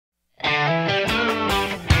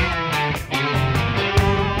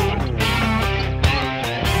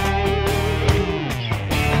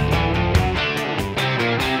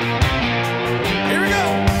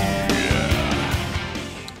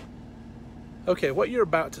Okay, what you're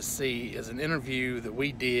about to see is an interview that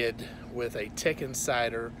we did with a tech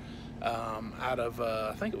insider out of,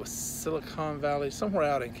 I think it was Silicon Valley, somewhere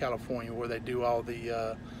out in California, where they do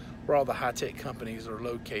where all the high tech companies are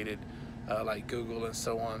located, like Google and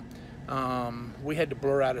so on. We had to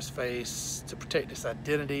blur out his face to protect his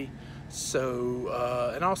identity.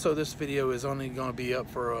 And also this video is only going to be up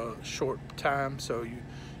for a short time, so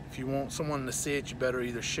if you want someone to see it, you better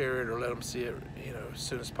either share it or let them see it, as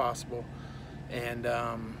soon as possible. And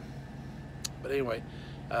but anyway,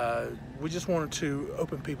 we just wanted to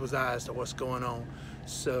open people's eyes to what's going on.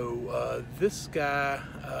 So this guy,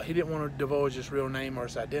 he didn't want to divulge his real name or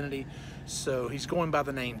his identity, so he's going by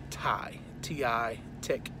the name Ty, T-I,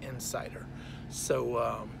 Tech Insider.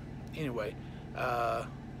 So anyway,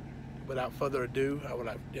 without further ado, I would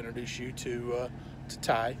like to introduce you to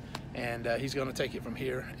Ty, and he's going to take it from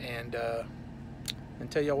here and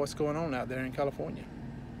tell y'all what's going on out there in California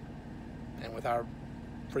and with our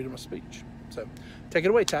freedom of speech. So take it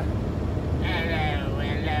away, Ty.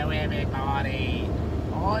 Hello everybody.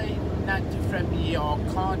 I'm not from your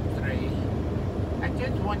country. I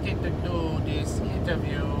just wanted to do this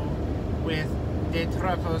interview with the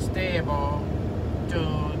trucker stable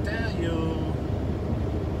to tell you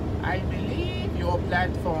I believe your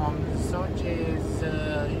platforms such as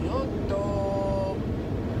YouTube,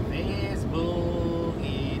 Facebook,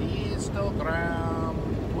 Instagram,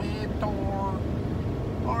 Twitter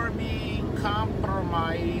are being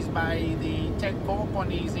compromised by the tech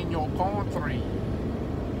companies in your country.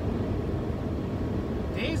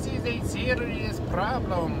 This is a serious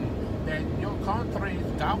problem that your country's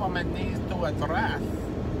government needs to address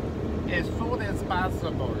as soon as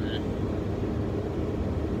possible.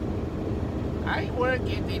 I work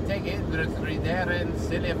in the tech industry there in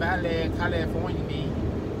Silicon Valley, California,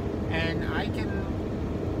 and I can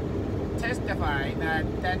testify that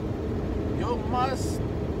you must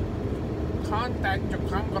contact your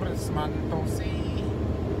congressman to see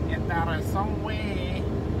if there is some way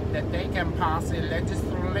that they can pass a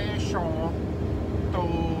legislation to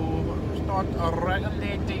start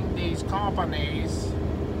regulating these companies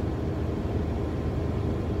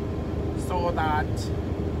so that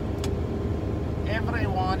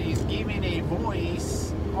everyone is given a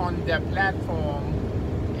voice on the platform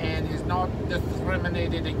and is not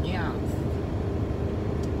discriminated against.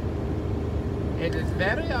 It is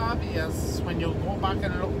very obvious when you go back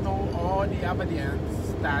and look through all the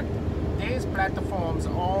evidence that these platforms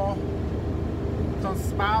are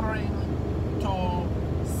conspiring to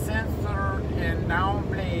censor and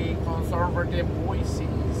downplay conservative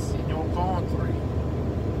voices in your country.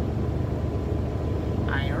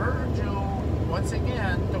 I urge you once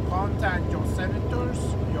again to contact your senators,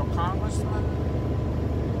 your congressmen,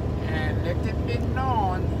 and let it be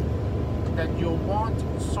known that you want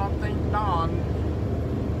something done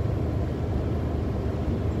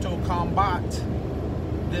to combat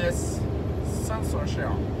this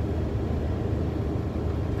censorship.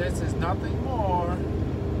 This is nothing more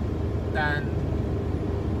than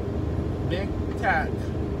big tech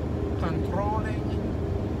controlling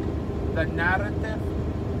the narrative,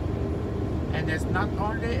 and it's not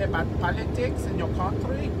only about politics in your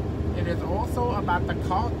country, it is also about the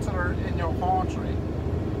culture in your country.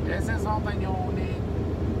 This is something you need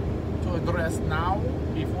to address now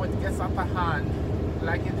before it gets out of hand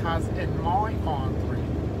like it has in my country.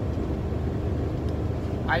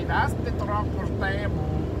 I've asked the trucker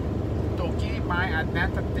stable to keep my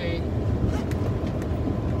identity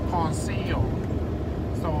concealed.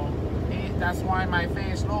 So that's why my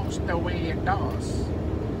face looks the way it does.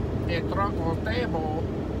 The trucker stable,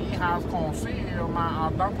 he has concealed my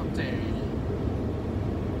identity.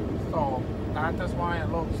 So that is why it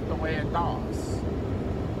looks the way it does.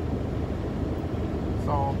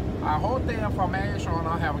 So I hope the information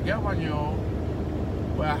I have given you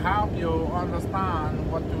will help you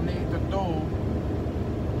understand what you need to do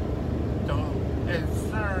to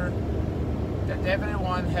ensure that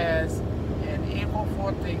everyone has an equal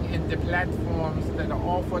footing in the platforms that are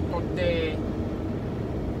offered today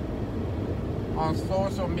on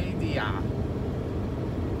social media.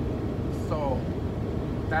 So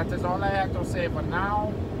that is all I have to say for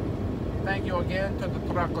now. Thank you again to the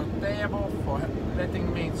trucker table for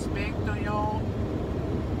letting me speak to you.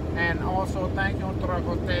 And also thank you,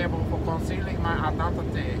 trucker table, for concealing my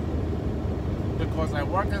identity. Because I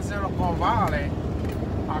work in Silicon Valley,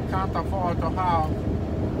 I can't afford to have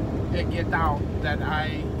it get out that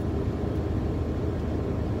I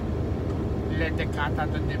let the cat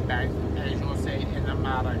out of the bag, as you say in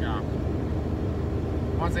America.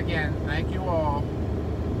 Once again, thank you all.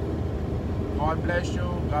 God bless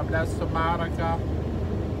you. God bless America.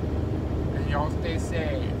 And Y'all stay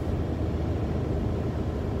safe.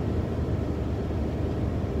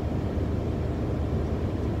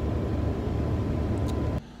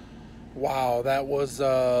 Wow, that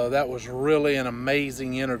was really an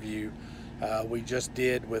amazing interview we just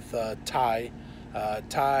did with Ty.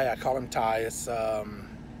 Ty, I call him Ty. It's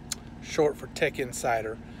short for Tech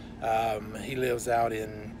Insider. He lives out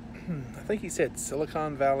in, I think he said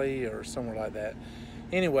Silicon Valley or somewhere like that.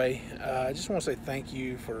 Anyway, I just want to say thank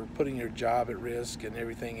you for putting your job at risk and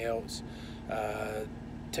everything else,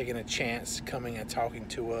 taking a chance, coming and talking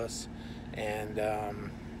to us, and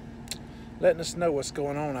letting us know what's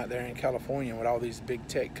going on out there in California with all these big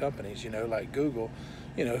tech companies, you know, like Google,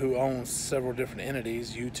 you know, who owns several different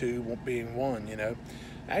entities, YouTube being one, you know.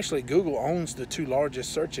 Actually, Google owns the two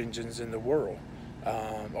largest search engines in the world,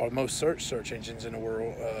 or most search engines in the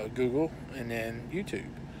world, Google and then YouTube.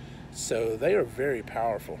 So they are very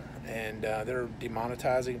powerful, and they're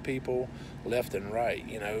demonetizing people left and right.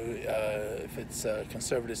 You know, if it's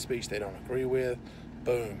conservative speech they don't agree with,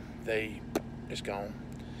 boom, it's gone.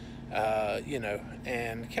 You know,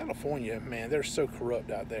 and California, man, they're so corrupt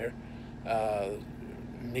out there.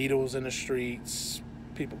 Needles in the streets,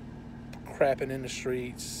 people crapping in the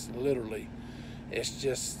streets, literally. It's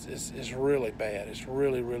just, it's really bad. It's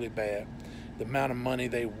really, really bad. The amount of money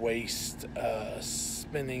they waste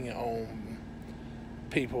spending on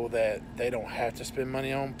people that they don't have to spend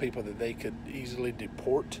money on, people that they could easily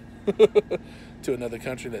deport to another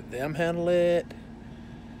country, let them handle it.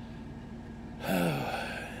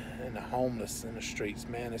 And the homeless in the streets,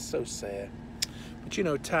 man, it's so sad. But you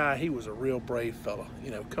know, Ty, he was a real brave fella,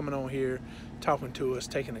 you know, coming on here, talking to us,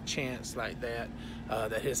 taking a chance like that,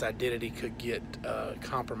 that his identity could get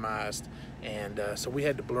compromised. And so we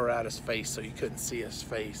had to blur out his face so you couldn't see his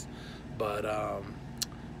face. But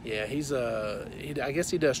yeah, I guess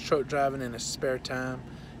he does truck driving in his spare time.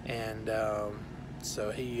 And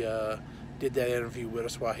so he did that interview with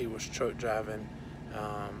us while he was truck driving.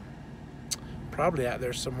 Probably out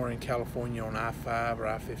there somewhere in California on I-5 or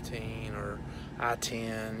I-15 or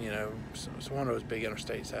I-10, you know, it's one of those big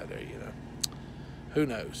interstates out there, you know. Who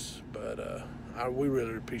knows? But we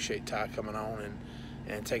really appreciate Ty coming on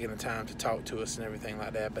and taking the time to talk to us and everything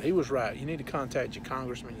like that. But he was right. You need to contact your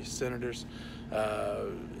congressmen, your senators,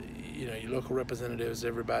 you know, your local representatives,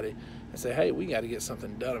 everybody, and say, hey, we got to get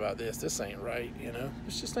something done about this. This ain't right, you know.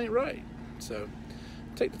 This just ain't right. So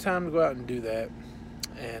take the time to go out and do that.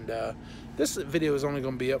 And this video is only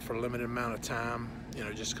going to be up for a limited amount of time, you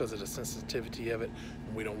know, just because of the sensitivity of it.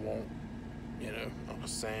 And we don't want, you know, Uncle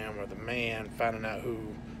Sam or the man finding out who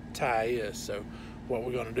Ty is. So what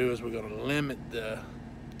we're going to do is we're going to limit the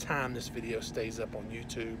time this video stays up on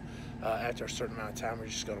YouTube. After a certain amount of time, we're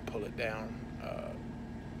just going to pull it down,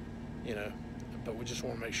 you know. But we just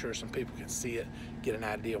want to make sure some people can see it, get an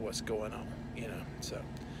idea of what's going on, you know. So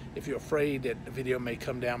if you're afraid that the video may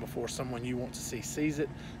come down before someone you want to see sees it,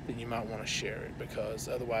 then you might want to share it, because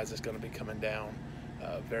otherwise it's going to be coming down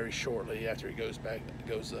very shortly after it goes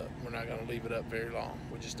up. We're not going to leave it up very long.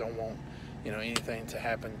 We just don't want, you know, anything to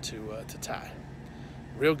happen to Ty.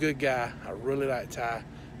 Real good guy. I really like Ty.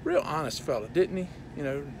 Real honest fella, didn't he? You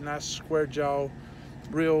know, nice square jaw,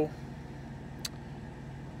 real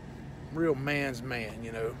man's man,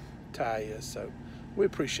 you know, Ty is. So we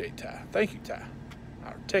appreciate Ty. Thank you, Ty,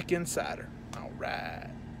 our Tech Insider. All right.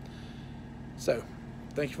 So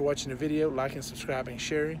thank you for watching the video, liking, subscribing,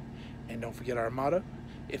 sharing, and don't forget our motto: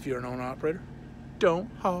 if you're an owner-operator, don't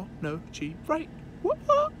haul no cheap freight.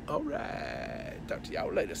 All right. Talk to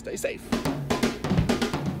y'all later. Stay safe.